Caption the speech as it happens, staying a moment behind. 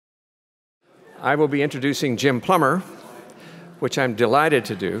I will be introducing Jim Plummer, which I'm delighted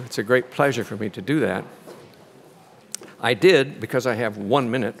to do. It's a great pleasure for me to do that. I did, because I have 1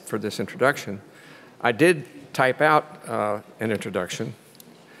 minute for this introduction, I did type out an introduction,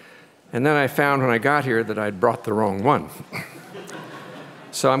 and then I found when I got here that I'd brought the wrong one.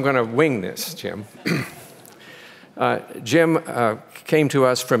 So I'm going to wing this, Jim. Jim came to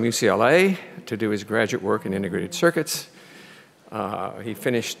us from UCLA to do his graduate work in integrated circuits. He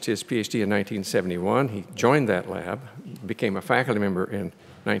finished his PhD in 1971. He joined that lab, became a faculty member in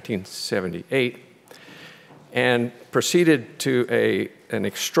 1978, and proceeded to an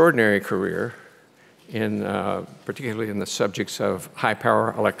extraordinary career, particularly in the subjects of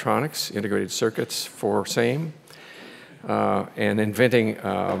high-power electronics, integrated circuits for SAME, and inventing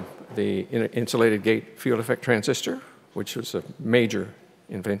the insulated gate field effect transistor, which was a major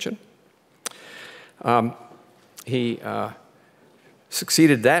invention. He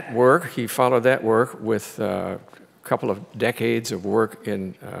succeeded that work. He followed that work with a couple of decades of work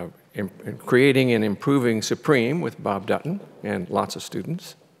in creating and improving Supreme with Bob Dutton and lots of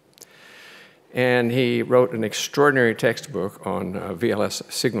students. And he wrote an extraordinary textbook on VLS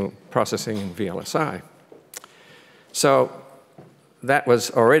signal processing and VLSI. So that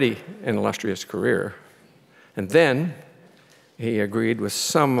was already an illustrious career. And then he agreed with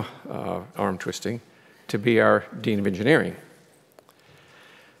some arm twisting to be our Dean of Engineering.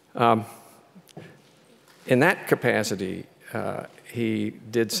 In that capacity, he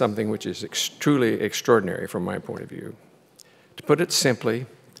did something which is truly extraordinary from my point of view. To put it simply,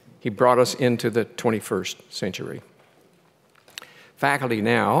 he brought us into the 21st century. Faculty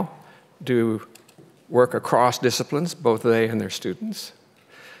now do work across disciplines, both they and their students.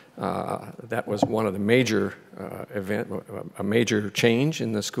 That was one of the major a major change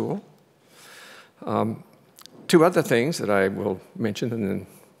in the school. Two other things that I will mention and then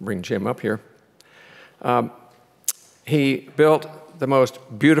bring Jim up here. He built the most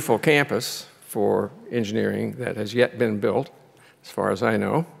beautiful campus for engineering that has yet been built, as far as I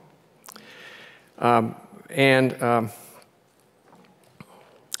know.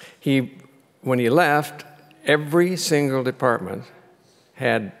 When he left, every single department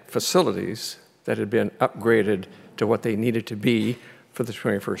had facilities that had been upgraded to what they needed to be for the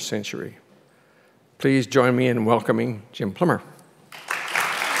 21st century. Please join me in welcoming Jim Plummer.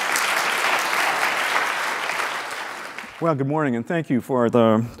 Well, good morning, and thank you for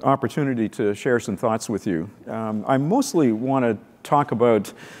the opportunity to share some thoughts with you. I mostly want to talk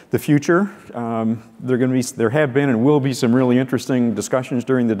about the future. There have been and will be some really interesting discussions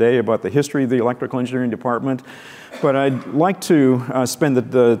during the day about the history of the electrical engineering department, but I'd like to spend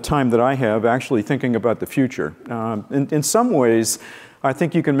the time that I have actually thinking about the future. In some ways, I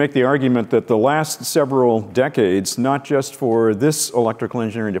think you can make the argument that the last several decades, not just for this electrical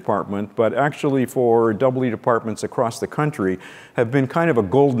engineering department, but actually for EE departments across the country, have been kind of a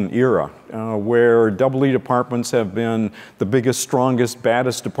golden era, where EE departments have been the biggest, strongest,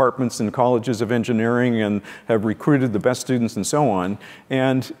 baddest departments in colleges of engineering and have recruited the best students and so on.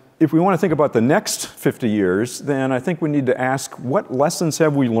 And if we want to think about the next 50 years, then I think we need to ask what lessons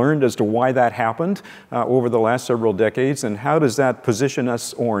have we learned as to why that happened over the last several decades, and how does that position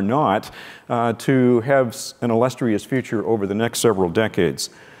us or not to have an illustrious future over the next several decades.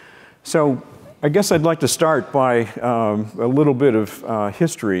 So I guess I'd like to start by a little bit of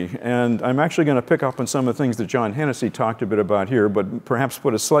history, and I'm actually going to pick up on some of the things that John Hennessy talked a bit about here, but perhaps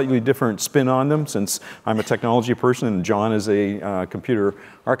put a slightly different spin on them, since I'm a technology person and John is a computer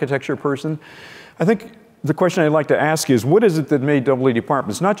architecture person. I think the question I'd like to ask is, what is it that made EE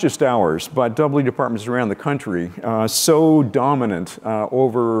departments, not just ours, but EE departments around the country, so dominant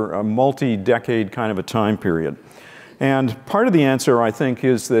over a multi-decade kind of a time period? And part of the answer, I think,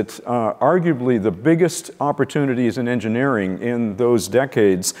 is that arguably the biggest opportunities in engineering in those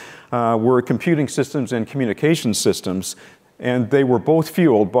decades were computing systems and communication systems, and they were both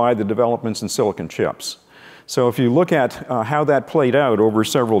fueled by the developments in silicon chips. So if you look at how that played out over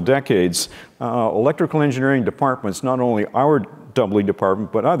several decades, electrical engineering departments, not only our EE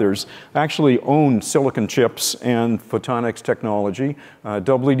department, but others, actually owned silicon chips and photonics technology.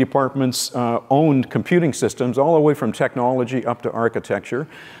 EE departments owned computing systems all the way from technology up to architecture.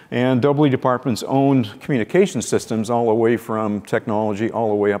 And EE departments owned communication systems all the way from technology all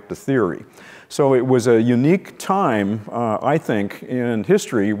the way up to theory. So it was a unique time, I think, in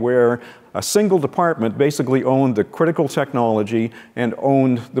history where a single department basically owned the critical technology and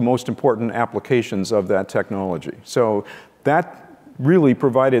owned the most important applications of that technology. So that really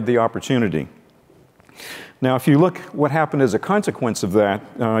provided the opportunity. Now, if you look what happened as a consequence of that,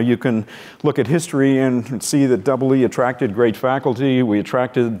 you can look at history and see that EE attracted great faculty. We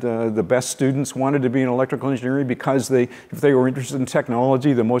attracted the best students wanted to be in electrical engineering because if they were interested in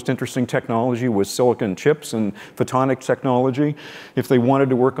technology, the most interesting technology was silicon chips and photonic technology. If they wanted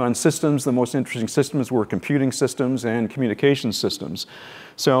to work on systems, the most interesting systems were computing systems and communication systems.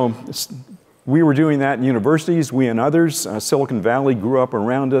 So we were doing that in universities, we and others. Silicon Valley grew up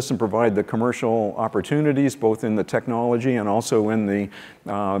around us and provided the commercial opportunities, both in the technology and also in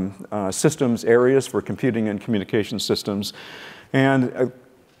the systems areas for computing and communication systems. And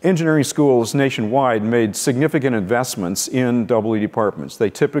engineering schools nationwide made significant investments in EE departments.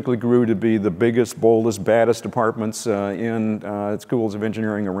 They typically grew to be the biggest, boldest, baddest departments in schools of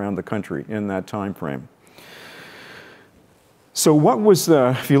engineering around the country in that time frame. So what was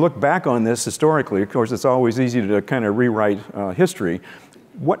if you look back on this historically, of course it's always easy to kind of rewrite history,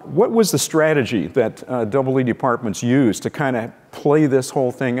 what was the strategy that EE departments used to kind of play this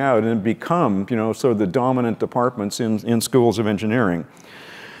whole thing out and become, sort of the dominant departments in schools of engineering?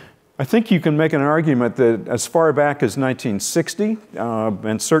 I think you can make an argument that as far back as 1960,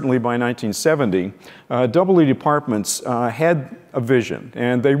 and certainly by 1970, EE departments had a vision.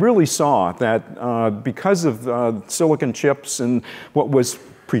 And they really saw that because of silicon chips and what was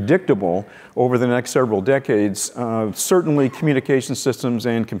predictable over the next several decades, certainly communication systems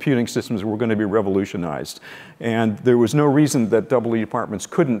and computing systems were going to be revolutionized. And there was no reason that EE departments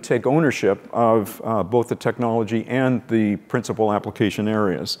couldn't take ownership of both the technology and the principal application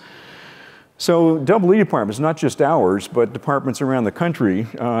areas. So EE departments, not just ours, but departments around the country,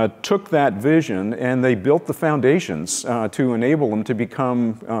 took that vision and they built the foundations to enable them to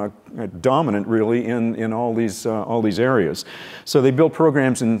become dominant, really, in all these areas. So they built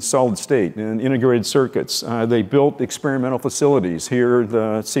programs in solid state and integrated circuits. They built experimental facilities. Here,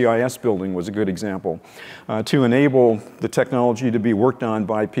 the CIS building was a good example, to enable the technology to be worked on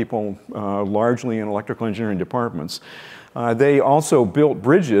by people largely in electrical engineering departments. They also built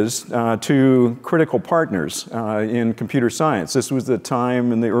bridges to critical partners in computer science. This was the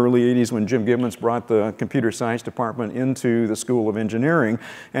time in the early 80s when Jim Gibbons brought the computer science department into the School of Engineering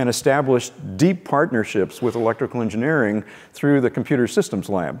and established deep partnerships with electrical engineering through the Computer Systems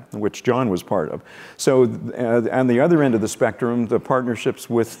Lab, which John was part of. So on the other end of the spectrum, the partnerships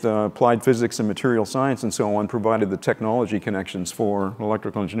with applied physics and material science and so on provided the technology connections for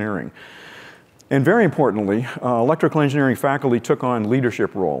electrical engineering. And very importantly, electrical engineering faculty took on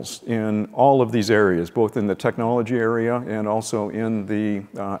leadership roles in all of these areas, both in the technology area and also in the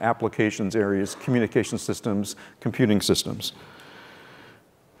applications areas, communication systems, computing systems.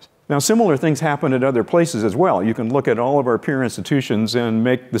 Now, similar things happen at other places as well. You can look at all of our peer institutions and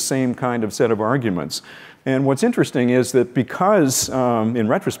make the same kind of set of arguments. And what's interesting is that because, in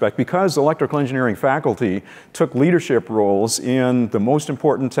retrospect, because electrical engineering faculty took leadership roles in the most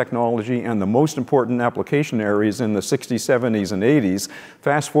important technology and the most important application areas in the 60s, 70s, and 80s,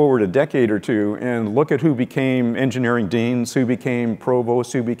 fast forward a decade or two and look at who became engineering deans, who became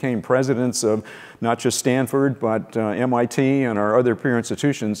provosts, who became presidents of not just Stanford, but MIT and our other peer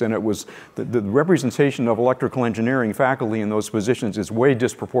institutions, and it was the representation of electrical engineering faculty in those positions is way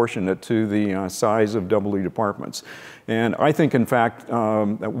disproportionate to the size of EE departments. And I think, in fact,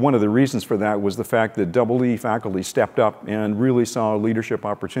 one of the reasons for that was the fact that EE faculty stepped up and really saw a leadership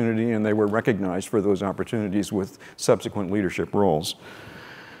opportunity, and they were recognized for those opportunities with subsequent leadership roles.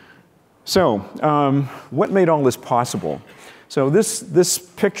 So, what made all this possible? So this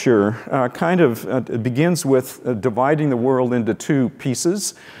picture kind of begins with dividing the world into two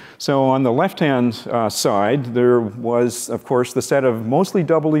pieces. So on the left-hand side, there was, of course, the set of mostly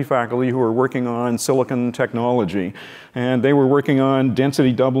EE faculty who were working on silicon technology. And they were working on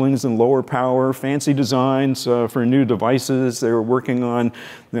density doublings and lower power, fancy designs for new devices. They were working on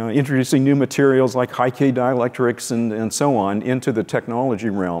introducing new materials like high-K dielectrics and so on into the technology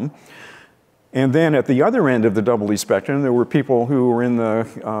realm. And then at the other end of the EE spectrum, there were people who were in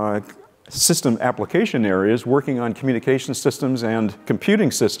the system application areas working on communication systems and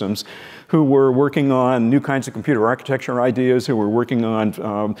computing systems, who were working on new kinds of computer architecture ideas, who were working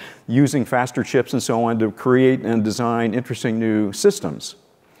on using faster chips and so on to create and design interesting new systems.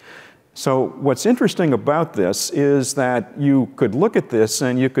 So what's interesting about this is that you could look at this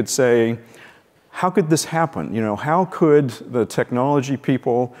and you could say, how could this happen? How could the technology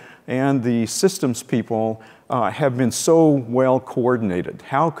people and the systems people have been so well coordinated?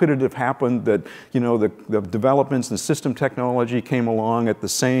 How could it have happened that the developments in system technology came along at the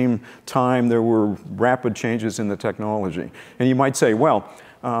same time there were rapid changes in the technology? And you might say, well,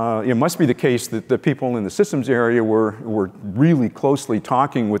 it must be the case that the people in the systems area were really closely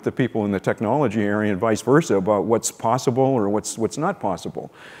talking with the people in the technology area and vice versa about what's possible or what's not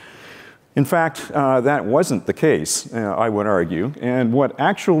possible. In fact, that wasn't the case, I would argue. And what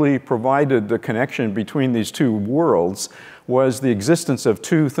actually provided the connection between these two worlds was the existence of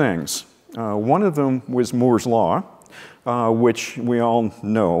two things. One of them was Moore's Law, which we all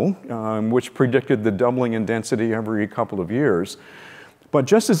know, which predicted the doubling in density every couple of years. But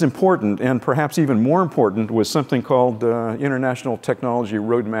just as important, and perhaps even more important, was something called the International Technology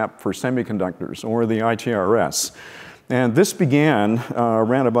Roadmap for Semiconductors, or the ITRS. And this began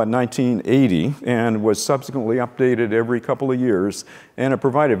around about 1980 and was subsequently updated every couple of years. And it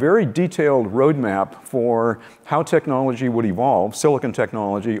provided a very detailed roadmap for how technology would evolve, silicon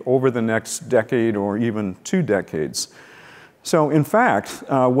technology, over the next decade or even 2 decades. So in fact,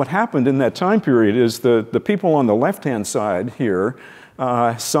 what happened in that time period is the people on the left-hand side here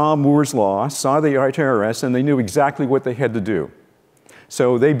saw Moore's Law, saw the ITRS, and they knew exactly what they had to do.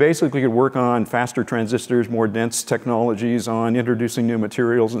 So they basically could work on faster transistors, more dense technologies, on introducing new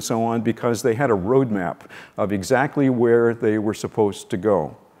materials and so on, because they had a roadmap of exactly where they were supposed to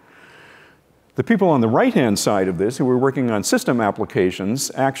go. The people on the right-hand side of this, who were working on system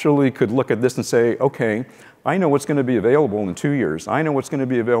applications, actually could look at this and say, okay, I know what's going to be available in 2 years. I know what's going to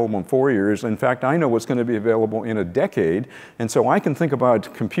be available in 4 years. In fact, I know what's going to be available in a decade. And so I can think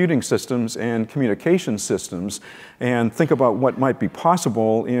about computing systems and communication systems and think about what might be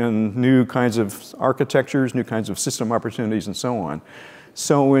possible in new kinds of architectures, new kinds of system opportunities, and so on.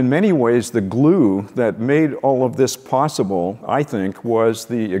 So in many ways, the glue that made all of this possible, I think, was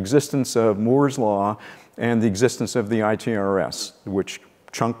the existence of Moore's Law and the existence of the ITRS, which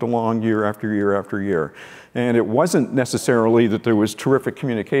chunked along year after year after year. And it wasn't necessarily that there was terrific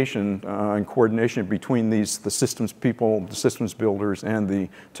communication and coordination between the systems people, the systems builders, and the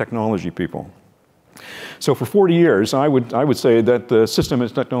technology people. So for 40 years, I would say that the system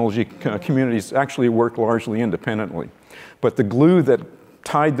and technology communities actually worked largely independently. But the glue that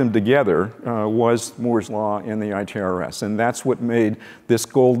tied them together was Moore's Law and the ITRS. And that's what made this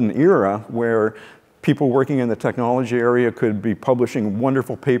golden era where people working in the technology area could be publishing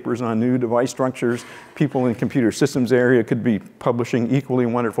wonderful papers on new device structures. People in computer systems area could be publishing equally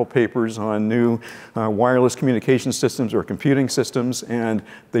wonderful papers on new wireless communication systems or computing systems. And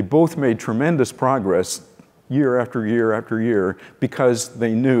they both made tremendous progress year after year after year because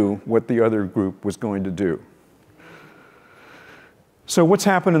they knew what the other group was going to do. So what's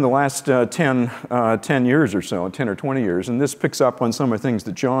happened in the last 10 years or so, 10 or 20 years, and this picks up on some of the things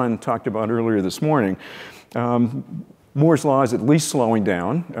that John talked about earlier this morning. Moore's Law is at least slowing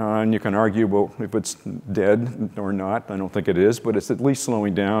down, and you can argue about if it's dead or not. I don't think it is, but it's at least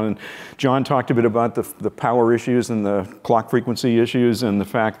slowing down. And John talked a bit about the power issues and the clock frequency issues and the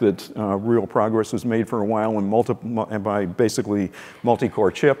fact that real progress was made for a while and by basically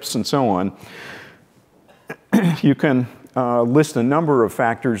multi-core chips and so on. You can list a number of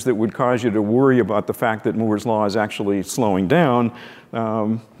factors that would cause you to worry about the fact that Moore's Law is actually slowing down.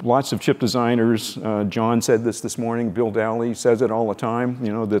 Lots of chip designers, John said this morning, Bill Dally says it all the time,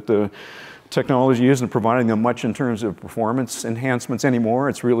 you know, that the technology isn't providing them much in terms of performance enhancements anymore.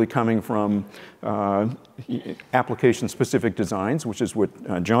 It's really coming from application-specific designs, which is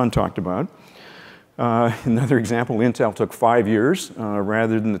what John talked about. Another example, Intel took 5 years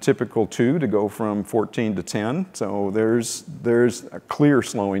rather than the typical 2 to go from 14 to 10. So there's a clear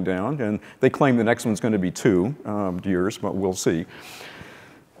slowing down, and they claim the next one's going to be 2 years, but we'll see.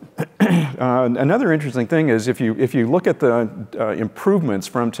 Another interesting thing is if you look at the improvements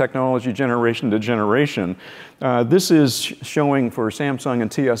from technology generation to generation, this is showing for Samsung and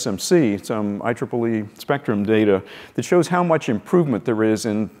TSMC some IEEE spectrum data that shows how much improvement there is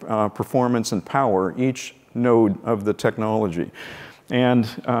in performance and power each node of the technology. And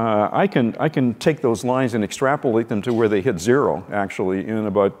I can take those lines and extrapolate them to where they hit 0, actually, in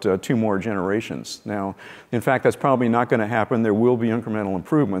about 2 more generations. Now, in fact, that's probably not going to happen. There will be incremental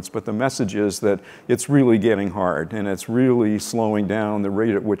improvements, but the message is that it's really getting hard, and it's really slowing down the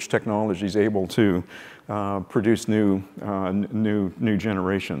rate at which technology is able to produce new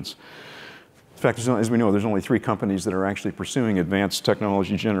generations. In fact, as we know, there's only 3 companies that are actually pursuing advanced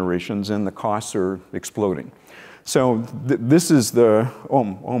technology generations, and the costs are exploding. So this is the,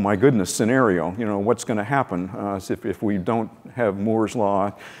 oh my goodness scenario. You know, what's going to happen if we don't have Moore's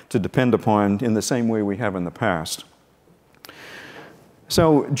Law to depend upon in the same way we have in the past.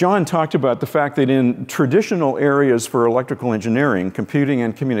 So John talked about the fact that in traditional areas for electrical engineering, computing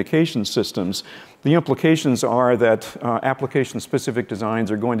and communication systems, the implications are that application-specific designs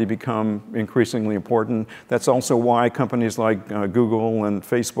are going to become increasingly important. That's also why companies like Google and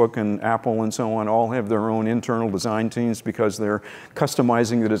Facebook and Apple and so on all have their own internal design teams, because they're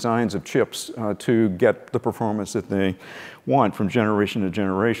customizing the designs of chips to get the performance that they want from generation to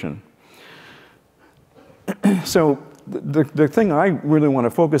generation. So the thing I really want to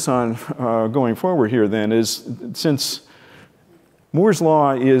focus on going forward here then is, since Moore's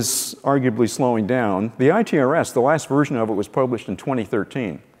law is arguably slowing down, the ITRS, the last version of it was published in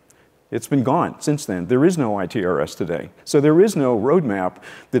 2013. It's been gone since then. There is no ITRS today. So there is no roadmap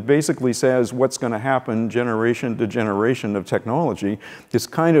that basically says what's going to happen generation to generation of technology. It's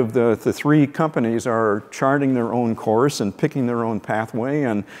kind of the three companies are charting their own course and picking their own pathway,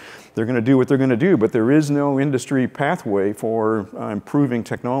 and they're going to do what they're going to do, but there is no industry pathway for improving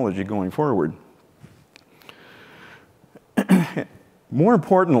technology going forward. More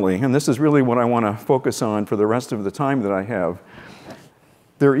importantly, and this is really what I want to focus on for the rest of the time that I have,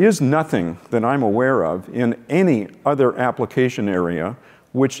 there is nothing that I'm aware of in any other application area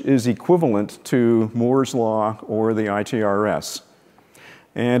which is equivalent to Moore's law or the ITRS.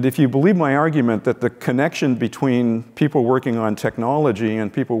 And if you believe my argument that the connection between people working on technology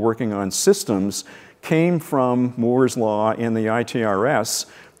and people working on systems came from Moore's law and the ITRS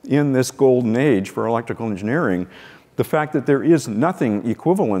in this golden age for electrical engineering, the fact that there is nothing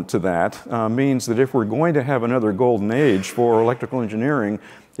equivalent to that means that if we're going to have another golden age for electrical engineering,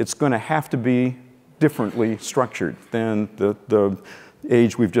 it's going to have to be differently structured than the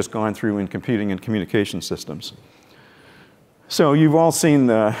age we've just gone through in computing and communication systems. So you've all seen,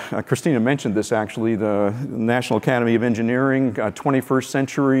 Christina mentioned this actually, the National Academy of Engineering, 21st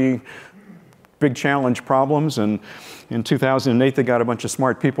century big challenge problems. And in 2008, they got a bunch of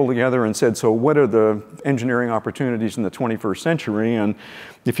smart people together and said, so what are the engineering opportunities in the 21st century? And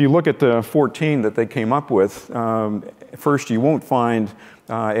if you look at the 14 that they came up with, first, you won't find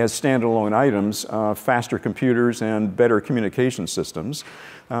as standalone items faster computers and better communication systems.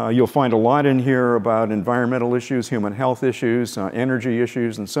 You'll find a lot in here about environmental issues, human health issues, energy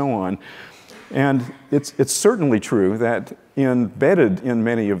issues, and so on. And it's certainly true that embedded in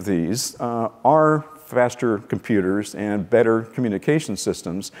many of these are faster computers and better communication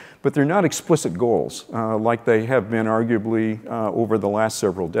systems, but they're not explicit goals like they have been arguably over the last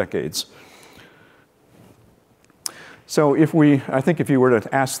several decades. So I think if you were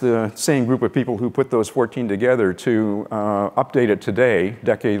to ask the same group of people who put those 14 together to update it today, a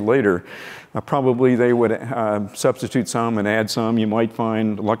decade later, probably they would substitute some and add some. You might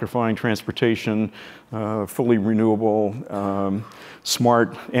find electrifying transportation, fully renewable,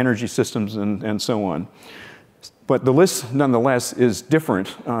 smart energy systems, and so on. But the list, nonetheless, is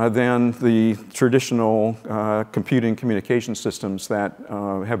different than the traditional computing communication systems that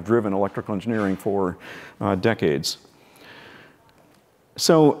have driven electrical engineering for decades.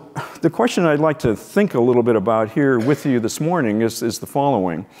 So the question I'd like to think a little bit about here with you this morning is the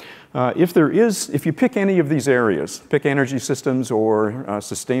following. If you pick any of these areas, pick energy systems or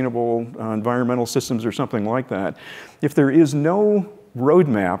sustainable environmental systems or something like that, if there is no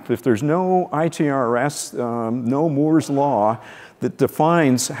roadmap, if there's no ITRS, no Moore's law that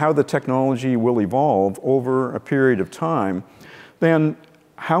defines how the technology will evolve over a period of time, then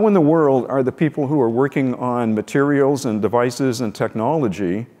how in the world are the people who are working on materials and devices and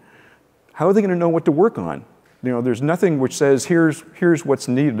technology, how are they going to know what to work on? You know, there's nothing which says here's what's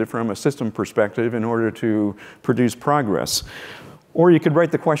needed from a system perspective in order to produce progress. Or you could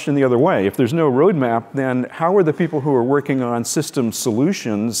write the question the other way. If there's no roadmap, then how are the people who are working on system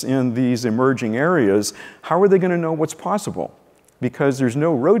solutions in these emerging areas, how are they going to know what's possible? Because there's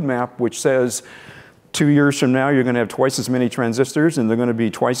no roadmap which says 2 years from now you're going to have twice as many transistors and they're going to be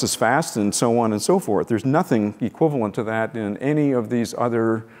twice as fast and so on and so forth. There's nothing equivalent to that in any of these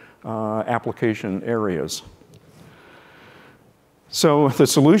other application areas. So the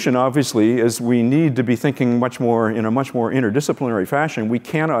solution, obviously, is we need to be thinking in a much more interdisciplinary fashion. We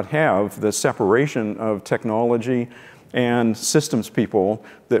cannot have the separation of technology and systems people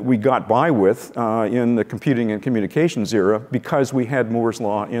that we got by with in the computing and communications era because we had Moore's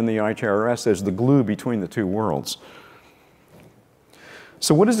law in the ITRS as the glue between the two worlds.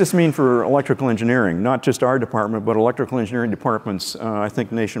 So what does this mean for electrical engineering? Not just our department, but electrical engineering departments, I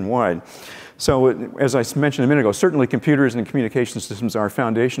think, nationwide. So as I mentioned a minute ago, certainly computers and communication systems are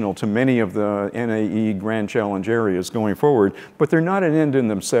foundational to many of the NAE grand challenge areas going forward, but they're not an end in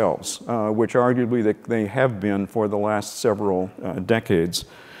themselves, which arguably they have been for the last several decades.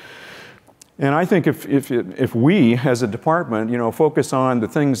 And I think if we, as a department, focus on the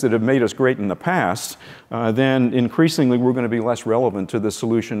things that have made us great in the past, then increasingly we're going to be less relevant to the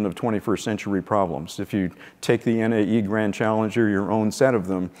solution of 21st century problems. If you take the NAE Grand Challenger, your own set of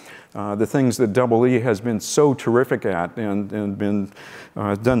them, the things that EE has been so terrific at and been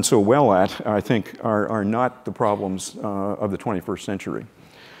done so well at, I think, are not the problems of the 21st century.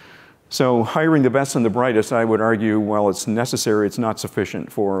 So hiring the best and the brightest, I would argue, while it's necessary, it's not sufficient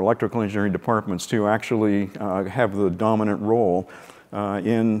for electrical engineering departments to actually have the dominant role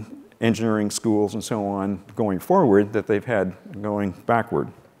in engineering schools and so on going forward that they've had going backward.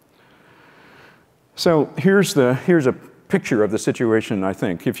 So here's a picture of the situation, I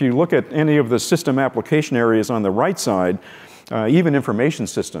think. If you look at any of the system application areas on the right side, even information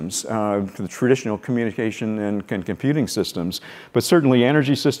systems, the traditional communication and computing systems, but certainly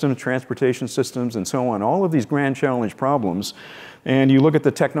energy systems, transportation systems, and so on, all of these grand challenge problems. And you look at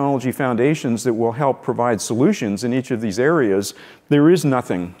the technology foundations that will help provide solutions in each of these areas, there is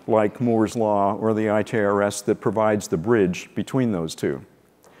nothing like Moore's Law or the ITRS that provides the bridge between those two.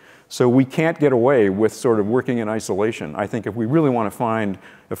 So we can't get away with sort of working in isolation. I think if we really want to find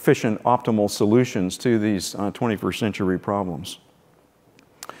efficient, optimal solutions to these 21st century problems.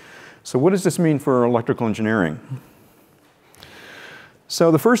 So what does this mean for electrical engineering?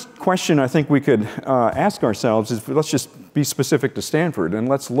 So the first question I think we could ask ourselves is, let's just be specific to Stanford, and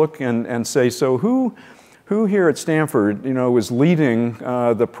let's look and say, so who here at Stanford, is leading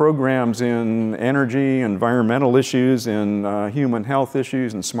the programs in energy, environmental issues, and human health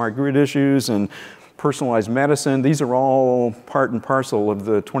issues, and smart grid issues, and personalized medicine? These are all part and parcel of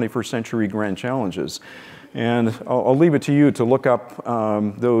the 21st century grand challenges. And I'll leave it to you to look up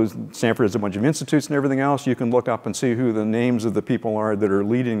those. Stanford has a bunch of institutes and everything else. You can look up and see who the names of the people are that are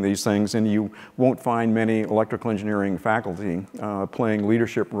leading these things, and you won't find many electrical engineering faculty playing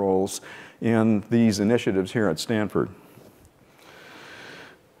leadership roles in these initiatives here at Stanford.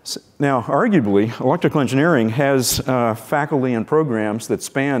 Now, arguably, electrical engineering has faculty and programs that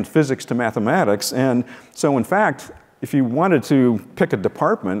span physics to mathematics, and so in fact, if you wanted to pick a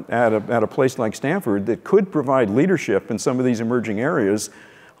department at a place like Stanford that could provide leadership in some of these emerging areas,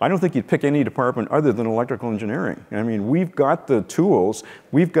 I don't think you'd pick any department other than electrical engineering. I mean, we've got the tools,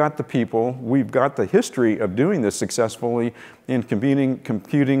 we've got the people, we've got the history of doing this successfully in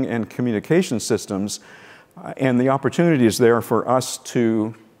computing and communication systems, and the opportunity is there for us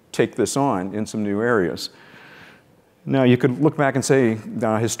to take this on in some new areas. Now, you could look back and say,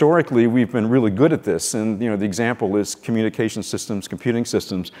 historically, we've been really good at this, and the example is communication systems, computing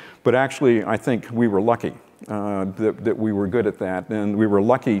systems, but actually, I think we were lucky that we were good at that, and we were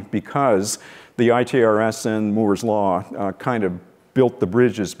lucky because the ITRS and Moore's Law kind of built the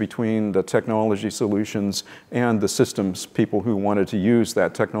bridges between the technology solutions and the systems people who wanted to use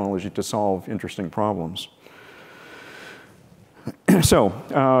that technology to solve interesting problems. So,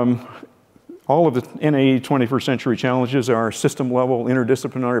 all of the NAE 21st century challenges are system-level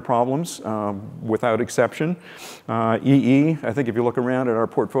interdisciplinary problems, without exception. EE, I think if you look around at our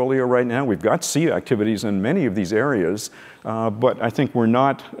portfolio right now, we've got C activities in many of these areas, but I think we're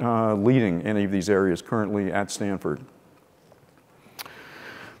not leading any of these areas currently at Stanford.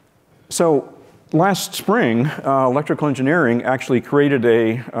 So last spring, electrical engineering actually created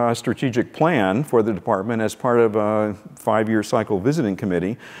a strategic plan for the department as part of a 5-year cycle visiting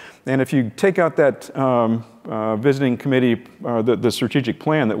committee. And if you take out that visiting committee, the strategic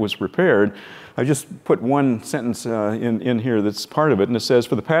plan that was prepared, I just put one sentence in here that's part of it, and it says,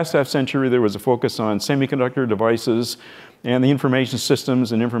 for the past half century, there was a focus on semiconductor devices and the information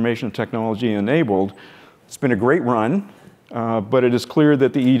systems and information technology enabled. It's been a great run, but it is clear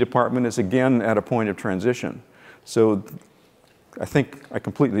that the E department is again at a point of transition. So I think I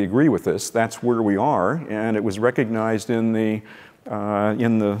completely agree with this. That's where we are, and it was recognized in the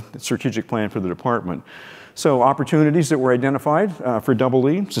strategic plan for the department. So opportunities that were identified for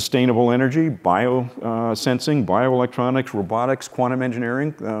EE, sustainable energy, biosensing, bioelectronics, robotics, quantum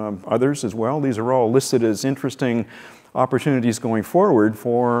engineering, others as well. These are all listed as interesting opportunities going forward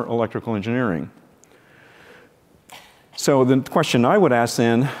for electrical engineering. So the question I would ask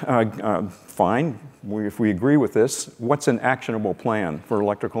then, fine, if we agree with this, what's an actionable plan for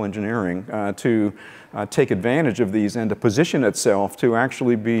electrical engineering to take advantage of these and to position itself to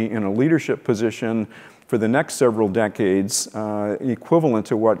actually be in a leadership position for the next several decades, equivalent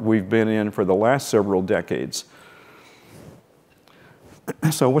to what we've been in for the last several decades?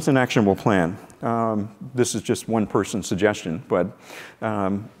 So what's an actionable plan? This is just one person's suggestion, but,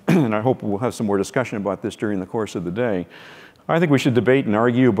 and I hope we'll have some more discussion about this during the course of the day. I think we should debate and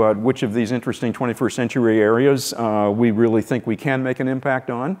argue about which of these interesting 21st century areas we really think we can make an impact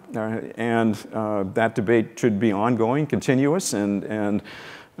on. And that debate should be ongoing, continuous, and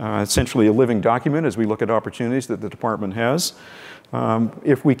essentially a living document as we look at opportunities that the department has.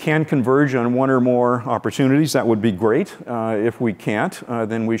 If we can converge on one or more opportunities, that would be great. If we can't,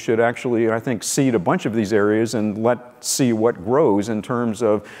 then we should actually, I think, seed a bunch of these areas and let's see what grows in terms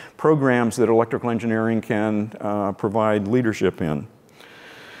of programs that electrical engineering can provide leadership in.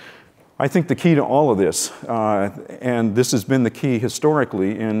 I think the key to all of this, and this has been the key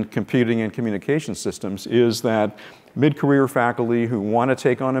historically in computing and communication systems, is that mid-career faculty who want to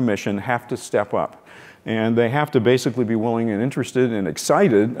take on a mission have to step up. And they have to basically be willing and interested and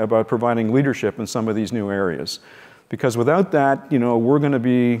excited about providing leadership in some of these new areas. Because without that, you know, we're going to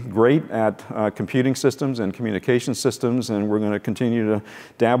be great at computing systems and communication systems, and we're going to continue to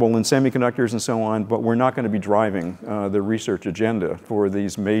dabble in semiconductors and so on, but we're not going to be driving the research agenda for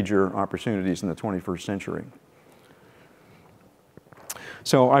these major opportunities in the 21st century.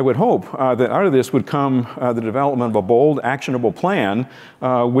 So I would hope that out of this would come the development of a bold, actionable plan,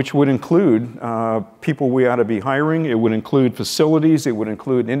 which would include people we ought to be hiring. It would include facilities. It would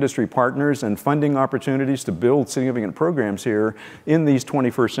include industry partners and funding opportunities to build significant programs here in these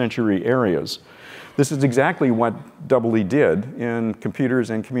 21st century areas. This is exactly what EE did in computers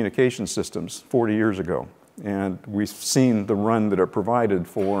and communication systems 40 years ago. And we've seen the run that are provided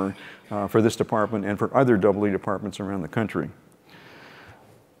for this department and for other EE departments around the country.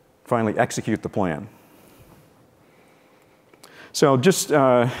 Finally, execute the plan. So just,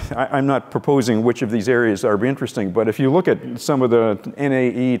 I'm not proposing which of these areas are interesting, but if you look at some of the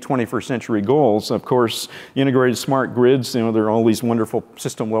NAE 21st century goals, of course, integrated smart grids, you know, there are all these wonderful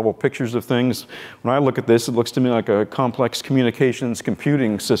system level pictures of things. When I look at this, it looks to me like a complex communications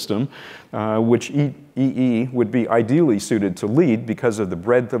computing system, which EE would be ideally suited to lead because of the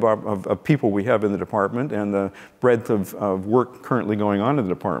breadth of people we have in the department and the breadth of work currently going on in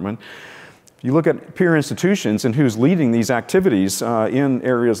the department. You look at peer institutions and who's leading these activities in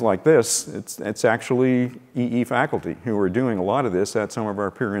areas like this, it's actually EE faculty who are doing a lot of this at some of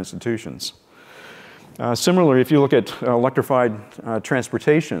our peer institutions. Similarly, if you look at electrified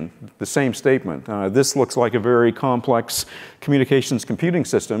transportation, the same statement. This looks like a very complex communications computing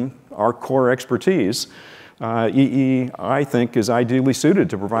system, our core expertise. EE, I think, is ideally suited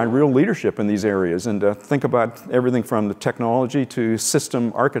to provide real leadership in these areas and to think about everything from the technology to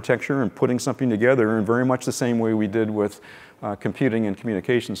system architecture and putting something together in very much the same way we did with computing and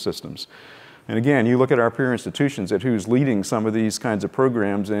communication systems. And again, you look at our peer institutions at who's leading some of these kinds of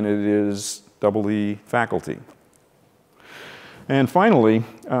programs, and it is EE faculty. And finally,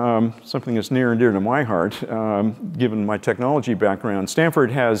 something that's near and dear to my heart, given my technology background,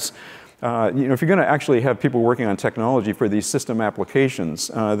 Stanford has you know, if you're going to actually have people working on technology for these system applications,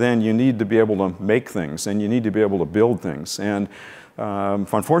 then you need to be able to make things and you need to be able to build things. And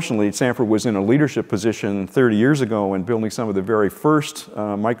unfortunately, Stanford was in a leadership position 30 years ago in building some of the very first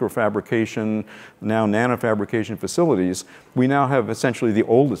microfabrication, now nanofabrication facilities. We now have essentially the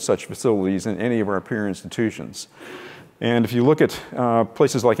oldest such facilities in any of our peer institutions. And if you look at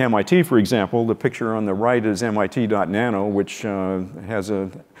places like MIT, for example, the picture on the right is MIT.nano, which has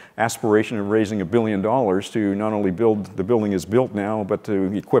an aspiration of raising $1 billion to not only build, the building is built now, but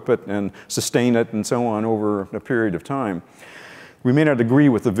to equip it and sustain it and so on over a period of time. We may not agree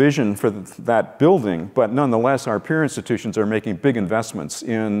with the vision for that building, but nonetheless, our peer institutions are making big investments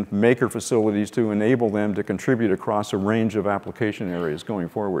in maker facilities to enable them to contribute across a range of application areas going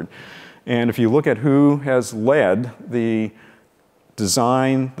forward. And if you look at who has led the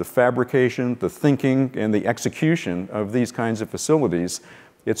design, the fabrication, the thinking, and the execution of these kinds of facilities,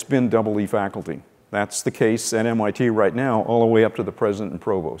 it's been EE faculty. That's the case at MIT right now, all the way up to the president and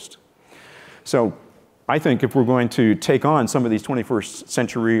provost. So I think if we're going to take on some of these 21st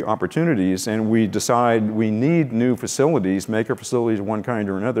century opportunities and we decide we need new facilities, maker facilities of one kind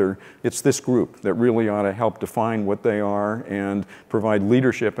or another, it's this group that really ought to help define what they are and provide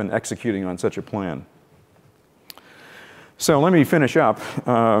leadership in executing on such a plan. So let me finish up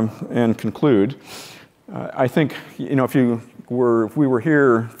and conclude. I think, you know, if we were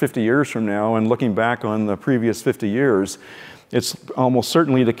here 50 years from now and looking back on the previous 50 years, it's almost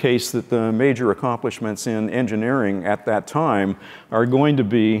certainly the case that the major accomplishments in engineering at that time are going to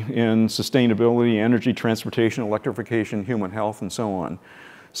be in sustainability, energy, transportation, electrification, human health, and so on.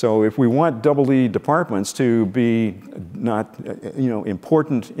 So if we want EE departments to be not, you know,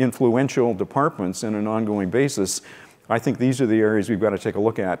 important, influential departments in an ongoing basis, I think these are the areas we've got to take a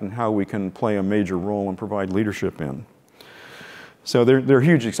look at and how we can play a major role and provide leadership in. So they're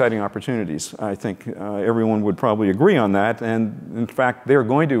huge, exciting opportunities. I think everyone would probably agree on that. And in fact, they're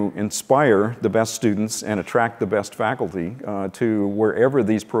going to inspire the best students and attract the best faculty to wherever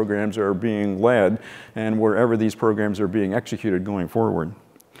these programs are being led and wherever these programs are being executed going forward.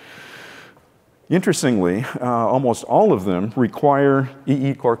 Interestingly, almost all of them require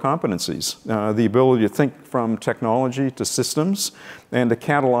EE core competencies, the ability to think from technology to systems and to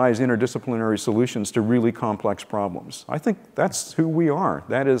catalyze interdisciplinary solutions to really complex problems. I think that's who we are.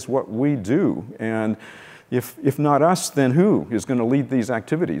 That is what we do. And if not us, then who is going to lead these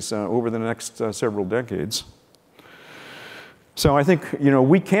activities over the next several decades? So I think, you know,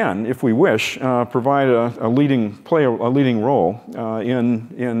 we can, if we wish, provide play a leading role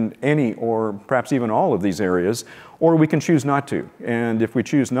in any or perhaps even all of these areas, or we can choose not to. And if we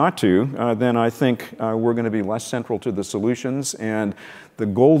choose not to, then I think we're going to be less central to the solutions, and the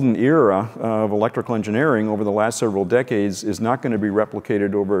golden era of electrical engineering over the last several decades is not going to be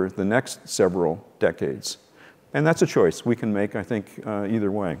replicated over the next several decades. And that's a choice we can make, I think,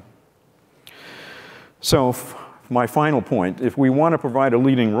 either way. So, my final point, if we want to provide a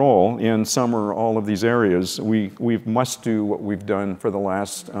leading role in some or all of these areas, we must do what we've done for the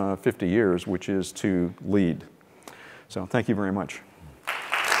last 50 years, which is to lead. So thank you very much.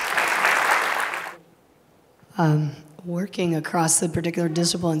 Working across the particular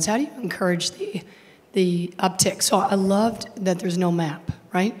disciplines, how do you encourage the uptick? So I loved that there's no map,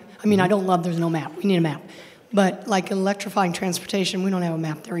 right? I mean, I don't love there's no map. We need a map. But like electrifying transportation, we don't have a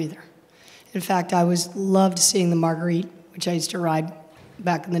map there either. In fact, I loved seeing the Marguerite, which I used to ride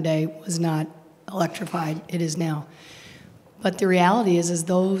back in the day, was not electrified. It is now. But the reality is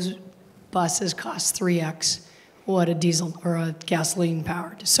those buses cost 3x what a diesel or a gasoline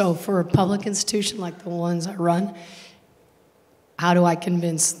powered. So for a public institution like the ones I run, how do I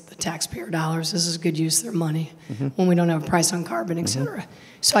convince the taxpayer dollars this is good use of their money when we don't have a price on carbon, et cetera?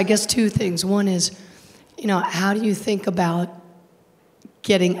 So I guess two things. One is, you know, how do you think about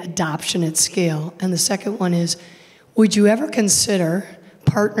getting adoption at scale? And the second one is, would you ever consider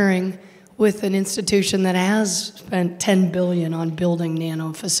partnering with an institution that has spent $10 billion on building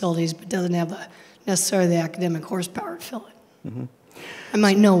nano facilities but doesn't have necessarily the academic horsepower to fill it? I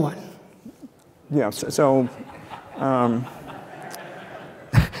might know one. Yeah,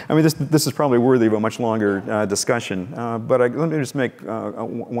 I mean, this is probably worthy of a much longer discussion, but let me just make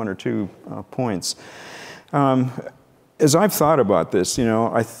one or two points. As I've thought about this, you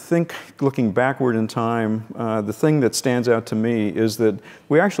know, I think looking backward in time, the thing that stands out to me is that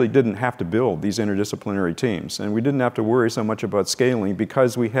we actually didn't have to build these interdisciplinary teams, and we didn't have to worry so much about scaling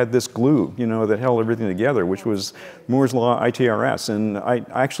because we had this glue, you know, that held everything together, which was Moore's Law ITRS. And I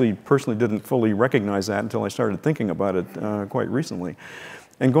actually personally didn't fully recognize that until I started thinking about it quite recently.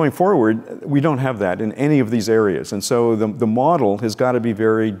 And going forward, we don't have that in any of these areas. And so the model has got to be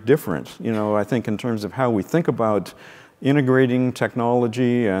very different, you know, I think in terms of how we think about integrating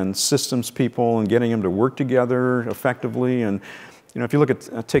technology and systems people and getting them to work together effectively. And you know, if you look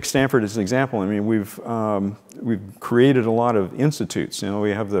at take Stanford as an example, I mean, we've created a lot of institutes. You know,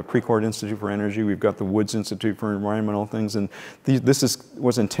 we have the Precourt Institute for Energy, we've got the Woods Institute for Environmental Things, and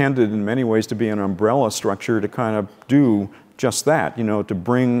was intended in many ways to be an umbrella structure to kind of do just that, you know, to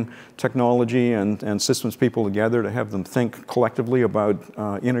bring technology and systems people together, to have them think collectively about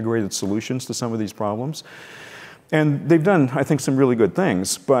integrated solutions to some of these problems. And they've done, I think, some really good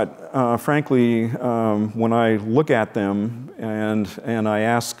things. But frankly, when I look at them and I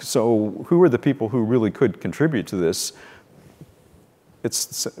ask, so who are the people who really could contribute to this?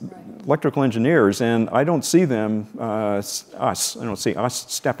 It's electrical engineers, and I don't see them, I don't see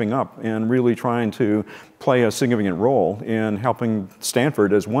us stepping up and really trying to play a significant role in helping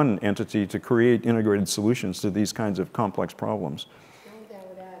Stanford as one entity to create integrated solutions to these kinds of complex problems.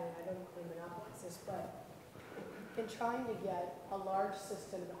 Trying to get a large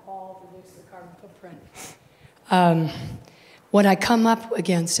system to all reduce the carbon footprint. What I come up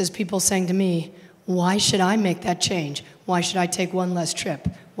against is people saying to me, why should I make that change? Why should I take one less trip?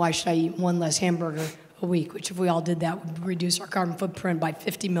 Why should I eat one less hamburger a week? Which if we all did that would reduce our carbon footprint by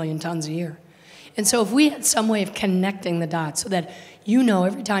 50 million tons a year. And so if we had some way of connecting the dots so that you know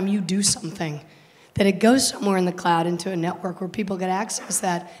every time you do something, that it goes somewhere in the cloud into a network where people could access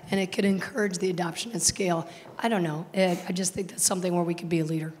that, and it could encourage the adoption at scale. I don't know. I just think that's something where we could be a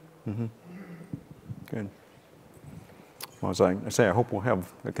leader. Good. Well, as I say, I hope we'll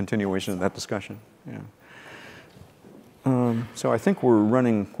have a continuation of that discussion. Yeah. So I think we're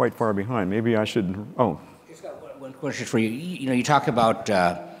running quite far behind. Maybe I should, Just got one question for you. You know, you talk about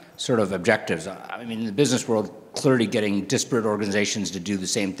sort of objectives. I mean, in the business world, clearly getting disparate organizations to do the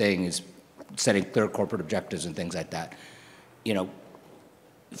same thing is setting clear corporate objectives and things like that. you know,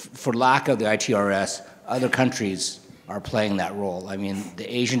 for lack of the ITRS, other countries are playing that role. I mean,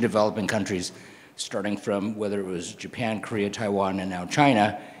 the Asian developing countries, starting from whether it was Japan, Korea, Taiwan, and now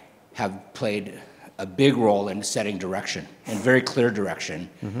China, have played a big role in setting direction, and very clear direction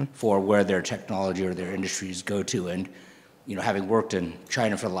for where their technology or their industries go to. And, you know, having worked in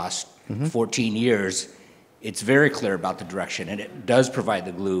China for the last 14 years, it's very clear about the direction, and it does provide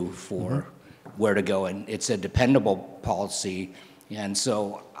the glue for where to go, and it's a dependable policy. And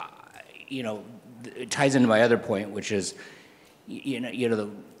so, you know, it ties into my other point, which is,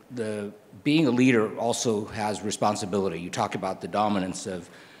 the being a leader also has responsibility. You talk about the dominance of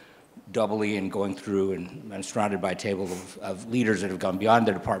E and going through, and I'm surrounded by a table of leaders that have gone beyond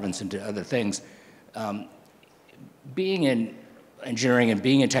their departments into other things. Being in engineering and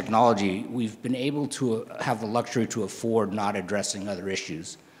being in technology, we've been able to have the luxury to afford not addressing other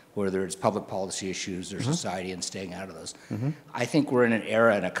issues, whether it's public policy issues or society, and staying out of those. I think we're in an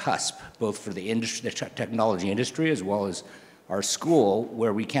era and a cusp, both for the industry, the technology industry, as well as our school,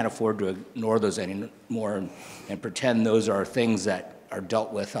 where we can't afford to ignore those anymore and pretend those are things that are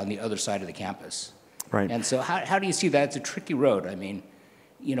dealt with on the other side of the campus. Right. And so how do you see that? It's a tricky road. I mean,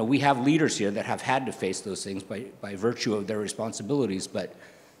 you know, we have leaders here that have had to face those things by virtue of their responsibilities, but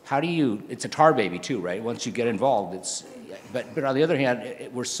how do you, it's a tar baby too, right? Once you get involved, it's, but on the other hand,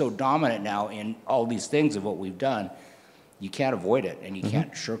 we're so dominant now in all these things of what we've done, you can't avoid it, and you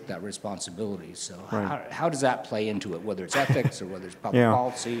can't shirk that responsibility. So how does that play into it, whether it's ethics or whether it's public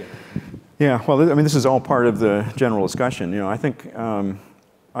policy? Or... Yeah, well, I mean, this is all part of the general discussion. You know, I think I'm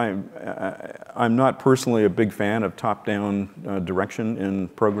not personally a big fan of top-down direction in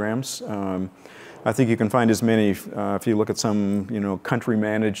programs. I think you can find as many, if you look at some, you know,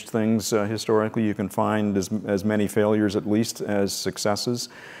 country-managed things historically, you can find as many failures at least as successes.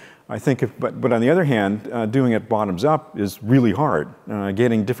 I think, but on the other hand, doing it bottoms up is really hard.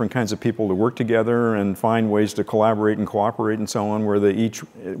 Getting different kinds of people to work together and find ways to collaborate and cooperate and so on,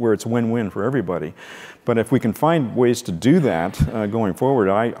 where it's win-win for everybody. But if we can find ways to do that going forward,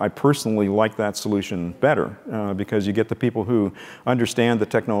 I personally like that solution better because you get the people who understand the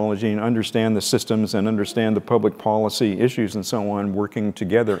technology and understand the systems and understand the public policy issues and so on working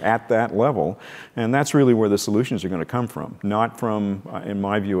together at that level. And that's really where the solutions are going to come from, not from, in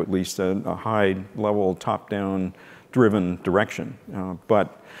my view at least, a high-level, top-down driven direction.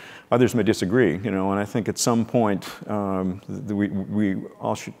 But others may disagree, you know, and I think at some point we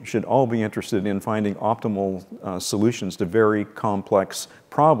all should all be interested in finding optimal solutions to very complex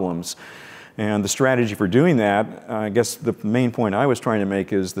problems. And the strategy for doing that, I guess the main point I was trying to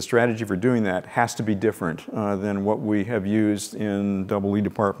make is the strategy for doing that has to be different than what we have used in EE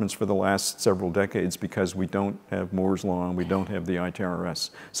departments for the last several decades, because we don't have Moore's Law and we don't have the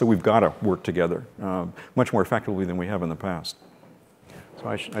ITRS. So we've got to work together much more effectively than we have in the past. So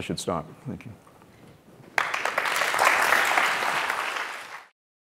I should stop. Thank you.